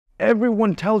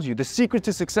Everyone tells you the secret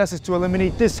to success is to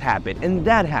eliminate this habit and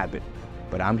that habit.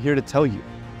 But I'm here to tell you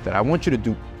that I want you to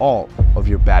do all of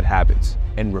your bad habits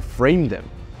and reframe them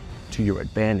to your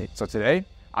advantage. So today,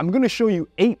 I'm going to show you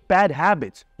 8 bad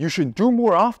habits you should do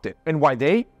more often and why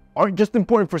they aren't just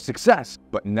important for success,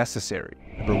 but necessary.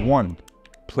 Number 1,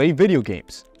 play video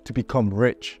games to become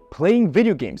rich. Playing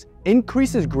video games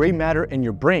increases gray matter in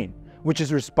your brain, which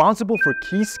is responsible for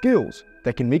key skills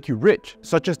that can make you rich,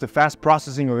 such as the fast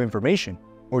processing of information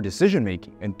or decision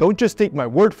making. And don't just take my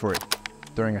word for it.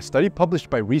 During a study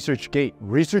published by ResearchGate,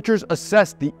 researchers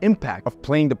assessed the impact of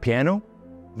playing the piano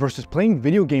versus playing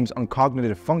video games on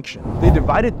cognitive function. They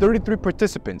divided 33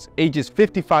 participants ages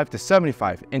 55 to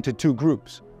 75 into 2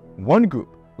 groups. One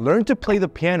group learned to play the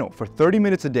piano for 30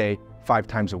 minutes a day, 5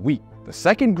 times a week. The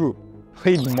second group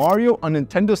played Mario on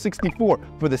Nintendo 64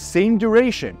 for the same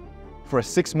duration for a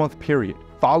 6-month period.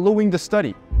 Following the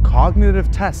study,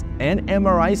 cognitive tests and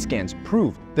MRI scans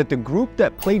proved that the group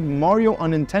that played Mario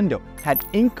on Nintendo had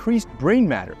increased brain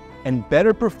matter and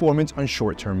better performance on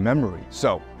short-term memory.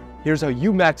 So, here's how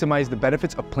you maximize the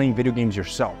benefits of playing video games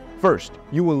yourself. First,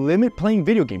 you will limit playing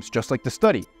video games, just like the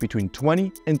study, between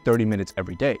 20 and 30 minutes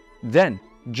every day. Then,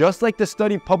 just like the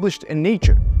study published in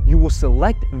Nature, you will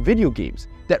select video games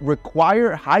that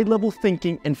require high-level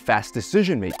thinking and fast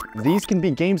decision-making. These can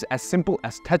be games as simple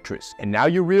as Tetris. And now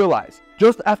you realize,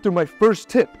 just after my first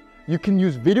tip, you can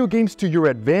use video games to your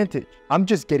advantage. I'm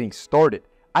just getting started.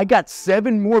 I got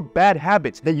 7 more bad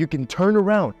habits that you can turn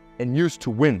around and use to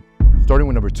win. Starting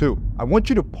with number 2, I want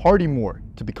you to party more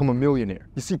to become a millionaire.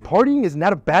 You see, partying is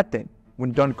not a bad thing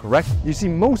when done correctly. You see,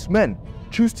 most men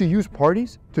choose to use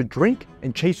parties to drink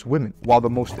and chase women, while the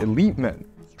most elite men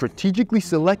strategically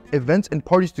select events and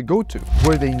parties to go to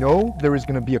where they know there is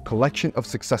going to be a collection of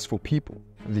successful people.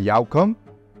 The outcome?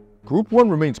 Group 1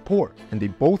 remains poor, and they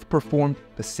both performed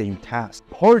the same task.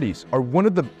 Parties are one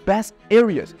of the best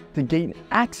areas to gain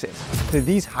access to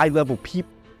these high-level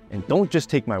people. And don't just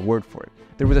take my word for it.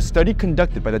 There was a study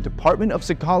conducted by the Department of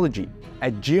Psychology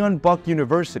at Jeonbuk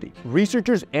University.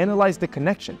 Researchers analyzed the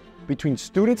connection between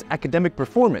students' academic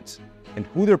performance and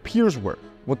who their peers were.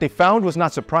 What they found was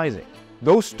not surprising.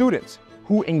 Those students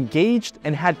who engaged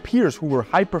and had peers who were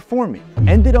high-performing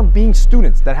ended up being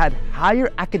students that had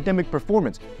higher academic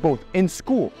performance both in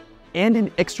school and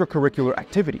in extracurricular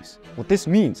activities. What this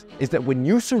means is that when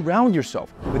you surround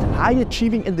yourself with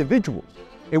high-achieving individuals,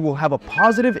 it will have a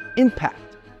positive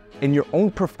impact in your own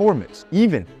performance,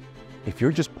 even if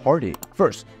you're just partying.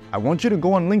 First, I want you to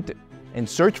go on LinkedIn and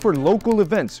search for local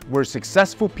events where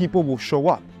successful people will show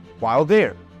up. While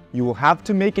there, you will have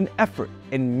to make an effort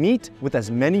and meet with as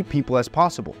many people as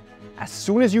possible. As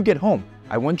soon as you get home,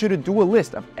 I want you to do a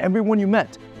list of everyone you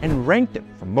met and rank them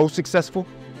from most successful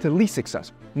to least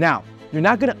successful. Now, you're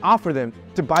not going to offer them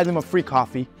to buy them a free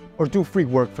coffee or do free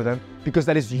work for them, because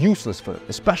that is useless for them,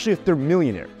 especially if they're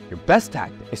millionaire. Your best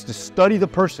tactic is to study the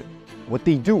person, what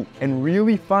they do, and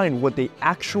really find what they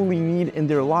actually need in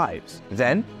their lives.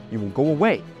 Then you will go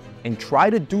away and try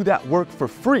to do that work for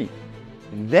free.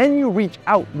 And then you reach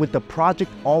out with the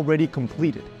project already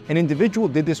completed. An individual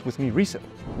did this with me recently,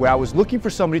 where I was looking for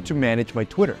somebody to manage my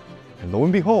Twitter. And lo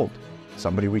and behold,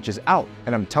 somebody reaches out.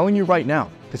 And I'm telling you right now,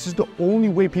 this is the only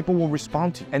way people will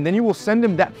respond to you. And then you will send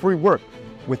them that free work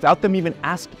without them even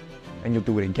asking. And you'll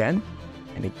do it again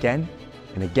and again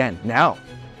and again. Now,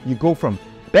 you go from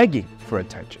begging for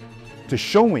attention to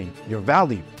showing your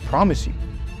value. Promise you,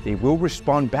 they will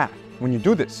respond back. When you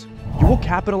do this, you will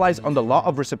capitalize on the law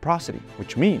of reciprocity,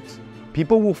 which means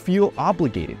people will feel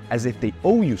obligated as if they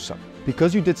owe you something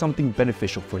because you did something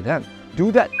beneficial for them.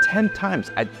 Do that 10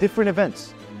 times at different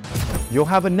events. You'll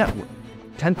have a network,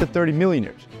 10 to 30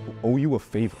 millionaires who owe you a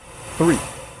favor. 3,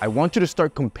 I want you to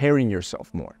start comparing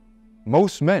yourself more.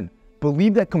 Most men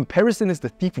believe that comparison is the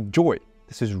thief of joy.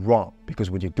 This is wrong, because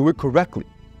when you do it correctly,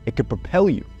 it can propel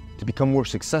you to become more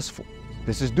successful.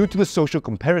 This is due to the social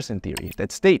comparison theory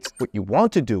that states what you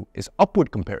want to do is upward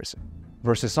comparison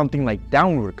versus something like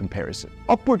downward comparison.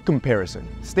 Upward comparison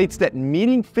states that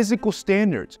meeting physical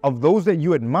standards of those that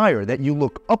you admire, that you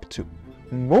look up to,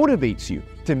 motivates you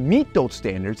to meet those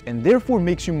standards and therefore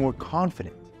makes you more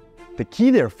confident. The key,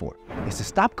 therefore, is to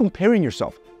stop comparing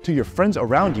yourself to your friends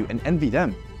around you and envy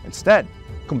them. Instead,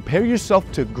 compare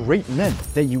yourself to great men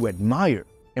that you admire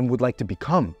and would like to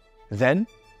become. Then,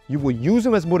 you will use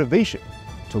them as motivation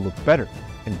to look better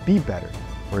and be better.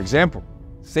 For example,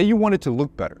 say you wanted to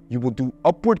look better. You will do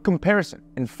upward comparison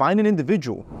and find an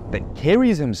individual that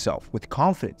carries himself with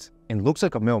confidence and looks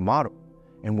like a male model.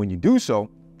 And when you do so,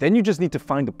 then you just need to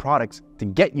find the products to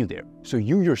get you there, so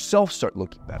you yourself start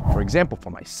looking better. For example,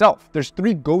 for myself, there's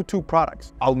 3 go-to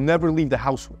products I'll never leave the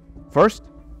house with. First,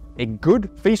 A good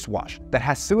face wash that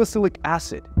has salicylic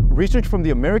acid. Research from the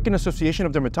American Association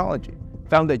of Dermatology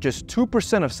found that just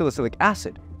 2% of salicylic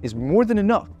acid is more than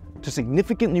enough to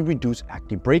significantly reduce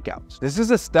acne breakouts. This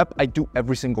is a step I do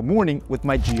every single morning with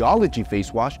my Geology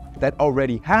face wash that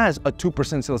already has a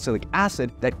 2% salicylic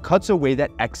acid that cuts away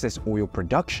that excess oil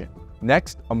production.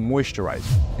 Next, a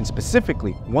moisturizer, and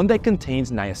specifically one that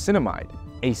contains niacinamide,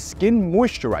 a skin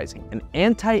moisturizing and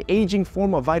anti-aging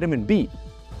form of vitamin B.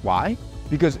 Why?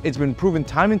 Because it's been proven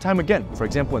time and time again, for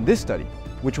example in this study,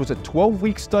 which was a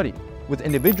 12-week study with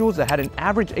individuals that had an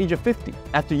average age of 50.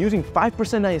 After using 5%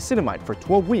 niacinamide for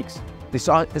 12 weeks, they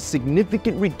saw a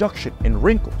significant reduction in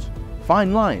wrinkles,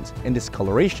 fine lines, and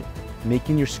discoloration,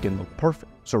 making your skin look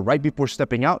perfect. So right before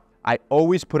stepping out, I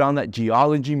always put on that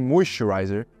Geology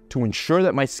moisturizer to ensure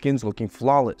that my skin's looking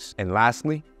flawless. And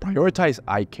lastly, prioritize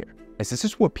eye care, as this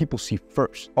is what people see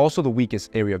first. Also the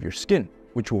weakest area of your skin,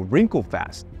 which will wrinkle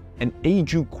fast and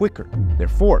age you quicker.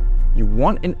 Therefore, you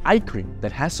want an eye cream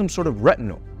that has some sort of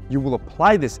retinol. You will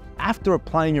apply this after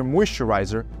applying your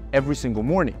moisturizer every single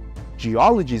morning.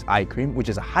 Geology's eye cream, which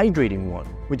is a hydrating one,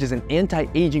 which is an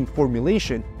anti-aging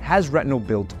formulation, has retinol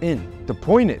built in. The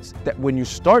point is that when you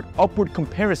start upward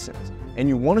comparisons and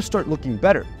you want to start looking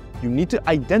better, you need to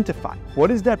identify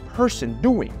what is that person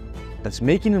doing that's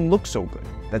making him look so good,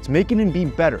 that's making him be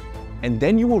better, and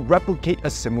then you will replicate a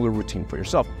similar routine for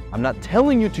yourself. I'm not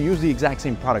telling you to use the exact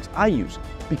same products I use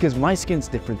because my skin's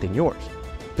different than yours.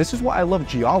 This is why I love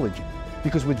Geology,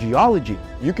 because with Geology,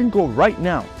 you can go right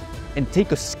now and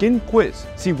take a skin quiz,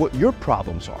 see what your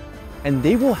problems are, and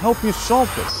they will help you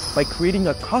solve this by creating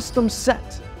a custom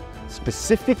set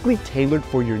specifically tailored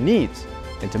for your needs.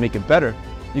 And to make it better,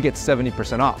 you get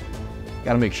 70% off.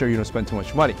 Gotta make sure you don't spend too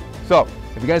much money. So,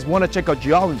 if you guys wanna check out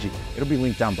Geology, it'll be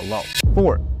linked down below.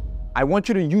 4, I want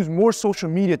you to use more social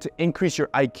media to increase your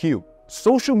IQ.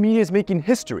 Social media is making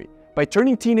history by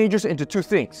turning teenagers into two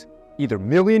things, either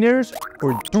millionaires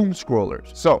or doom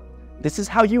scrollers. So, this is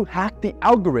how you hack the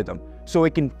algorithm so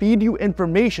it can feed you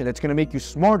information that's gonna make you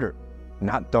smarter,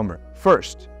 not dumber.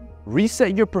 First,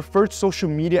 reset your preferred social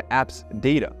media app's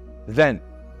data. Then,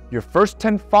 your first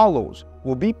 10 follows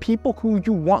will be people who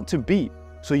you want to be,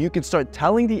 so you can start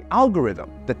telling the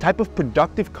algorithm the type of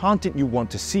productive content you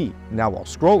want to see. Now while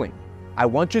scrolling, I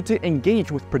want you to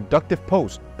engage with productive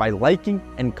posts by liking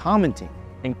and commenting,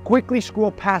 and quickly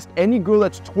scroll past any girl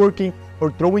that's twerking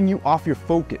or throwing you off your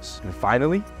focus. And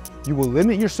finally, you will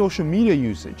limit your social media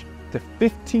usage to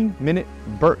 15-minute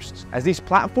bursts, as these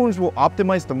platforms will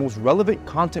optimize the most relevant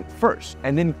content first,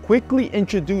 and then quickly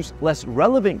introduce less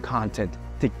relevant content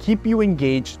to keep you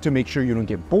engaged to make sure you don't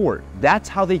get bored. That's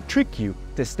how they trick you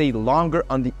to stay longer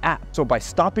on the app. So by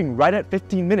stopping right at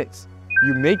 15 minutes,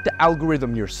 you make the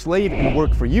algorithm your slave and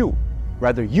work for you,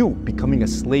 rather you becoming a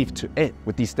slave to it.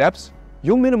 With these steps,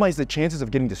 you'll minimize the chances of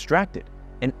getting distracted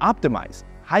and optimize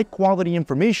high-quality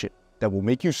information that will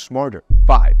make you smarter.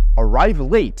 5, arrive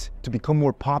late to become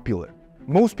more popular.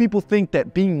 Most people think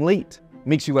that being late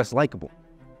makes you less likable.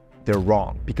 They're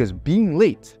wrong, because being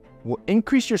late will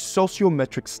increase your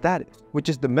sociometric status, which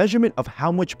is the measurement of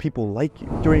how much people like you.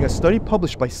 During a study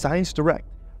published by Science Direct,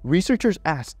 researchers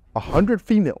asked 100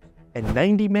 females and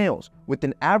 90 males with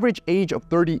an average age of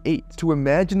 38 to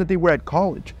imagine that they were at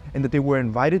college and that they were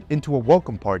invited into a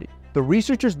welcome party. The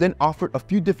researchers then offered a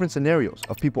few different scenarios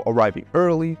of people arriving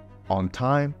early, on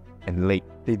time, and late.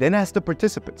 They then asked the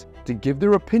participants to give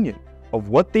their opinion of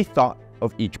what they thought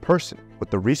of each person. What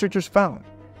the researchers found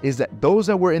is that those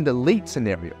that were in the late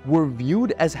scenario were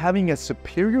viewed as having a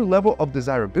superior level of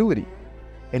desirability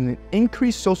and an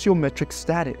increased sociometric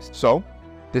status. So,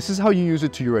 this is how you use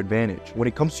it to your advantage. When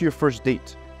it comes to your first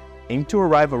date, aim to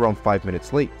arrive around 5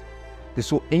 minutes late.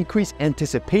 This will increase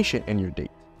anticipation in your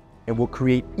date and will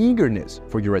create eagerness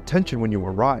for your attention when you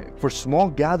arrive. For small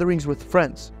gatherings with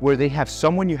friends where they have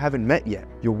someone you haven't met yet,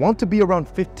 you'll want to be around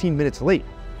 15 minutes late,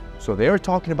 so they are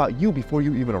talking about you before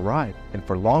you even arrive. And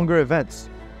for longer events,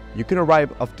 you can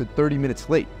arrive up to 30 minutes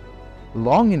late,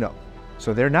 long enough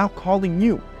so they're now calling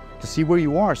you to see where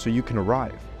you are so you can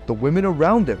arrive. The women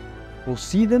around them will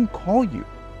see them call you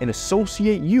and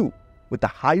associate you with a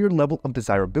higher level of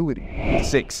desirability.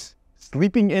 6,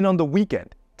 sleeping in on the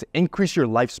weekend to increase your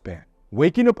lifespan.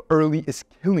 Waking up early is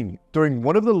killing you. During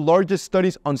one of the largest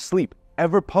studies on sleep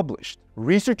ever published,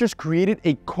 researchers created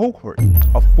a cohort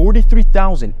of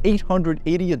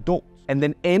 43,880 adults and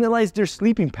then analyzed their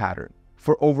sleeping pattern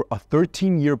for over a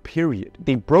 13-year period.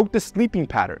 They broke the sleeping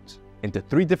patterns into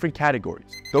 3 different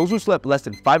categories: those who slept less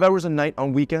than 5 hours a night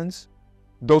on weekends,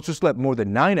 those who slept more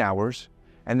than 9 hours,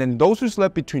 and then those who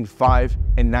slept between 5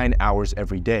 and 9 hours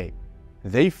every day.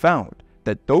 They found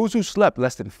that those who slept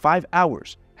less than 5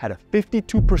 hours had a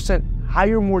 52%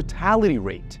 higher mortality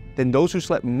rate than those who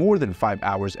slept more than 5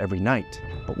 hours every night.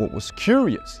 But what was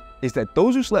curious is that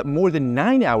those who slept more than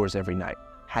 9 hours every night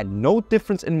had no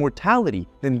difference in mortality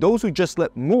than those who just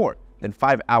slept more than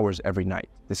 5 hours every night.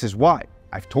 This is why,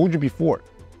 I've told you before,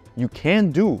 you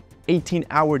can do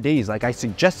 18-hour days like I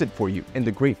suggested for you in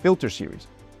the Great Filter series.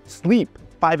 Sleep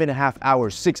 5.5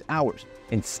 hours, 6 hours,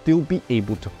 and still be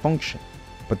able to function.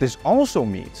 But this also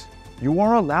means you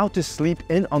are allowed to sleep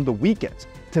in on the weekends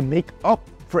to make up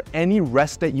for any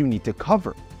rest that you need to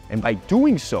cover. And by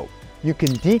doing so, you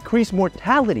can decrease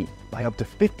mortality by up to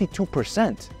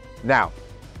 52%. Now,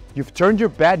 you've turned your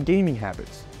bad gaming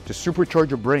habits to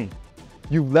supercharge your brain.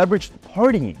 You've leveraged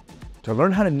partying to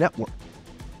learn how to network.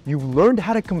 You've learned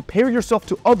how to compare yourself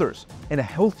to others in a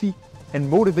healthy and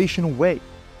motivational way.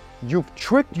 You've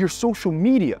tricked your social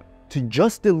media to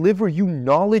just deliver you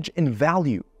knowledge and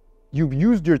value. You've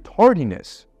used your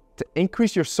tardiness to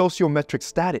increase your sociometric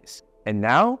status. And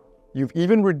now, you've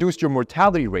even reduced your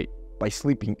mortality rate by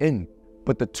sleeping in.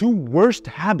 But the two worst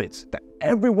habits that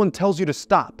everyone tells you to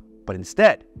stop, but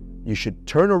instead, you should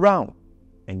turn around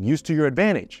and use to your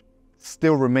advantage,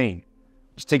 still remain.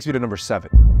 Which takes me to number 7.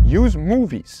 Use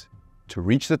movies to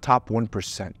reach the top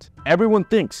 1%. Everyone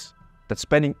thinks that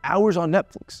spending hours on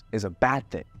Netflix is a bad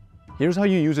thing. Here's how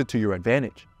you use it to your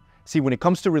advantage. See, when it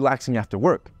comes to relaxing after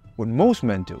work, what most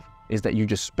men do is that you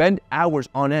just spend hours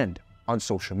on end on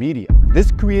social media. This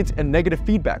creates a negative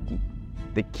feedback loop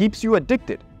that keeps you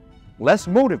addicted, less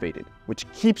motivated, which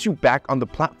keeps you back on the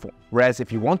platform. Whereas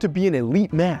if you want to be an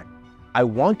elite man, I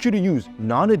want you to use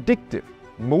non-addictive,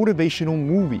 motivational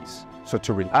movies. So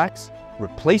to relax,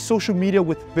 replace social media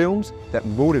with films that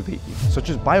motivate you, such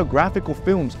as biographical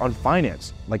films on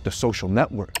finance, like The Social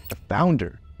Network, The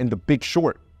Founder, and The Big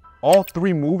Short. All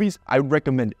 3 movies I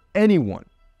recommend anyone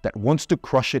that wants to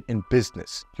crush it in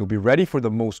business. You'll be ready for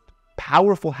the most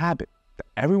powerful habit that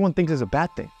everyone thinks is a bad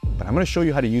thing, but I'm gonna show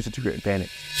you how to use it to your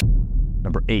advantage.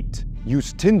 Number 8,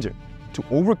 use Tinder to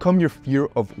overcome your fear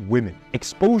of women.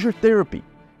 Exposure therapy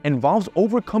involves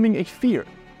overcoming a fear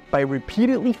by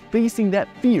repeatedly facing that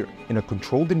fear in a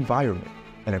controlled environment.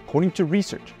 And according to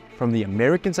research from the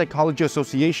American Psychology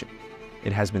Association,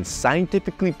 it has been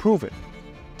scientifically proven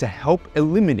to help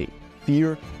eliminate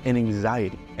fear and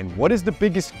anxiety. And what is the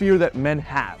biggest fear that men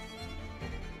have?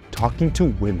 Talking to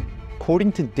women.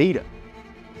 According to data,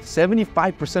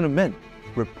 75% of men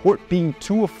report being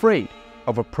too afraid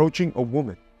of approaching a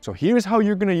woman. So here's how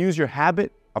you're gonna use your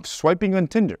habit of swiping on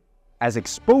Tinder as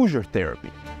exposure therapy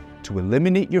to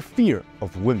eliminate your fear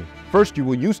of women. First, you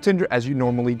will use Tinder as you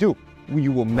normally do.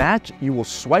 You will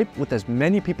swipe with as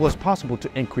many people as possible to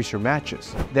increase your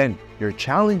matches. Then, your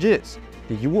challenge is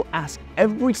that you will ask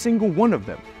every single one of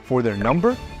them for their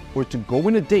number or to go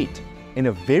on a date in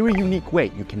a very unique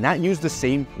way. You cannot use the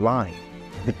same line.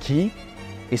 The key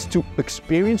is to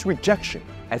experience rejection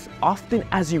as often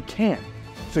as you can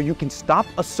so you can stop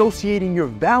associating your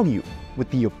value with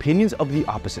the opinions of the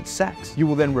opposite sex. You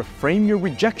will then reframe your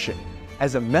rejection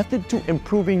as a method to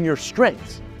improving your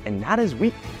strengths and not as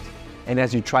weakness. And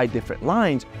as you try different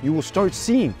lines, you will start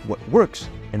seeing what works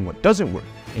and what doesn't work.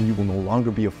 And you will no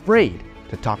longer be afraid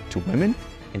to talk to women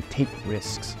and take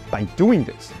risks. By doing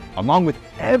this, along with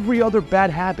every other bad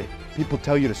habit people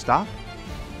tell you to stop,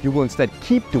 you will instead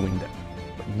keep doing them,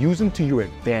 but use them to your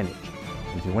advantage.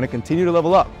 If you want to continue to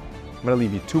level up, I'm going to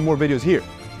leave you 2 more videos here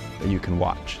that you can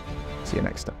watch. See you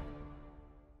next time.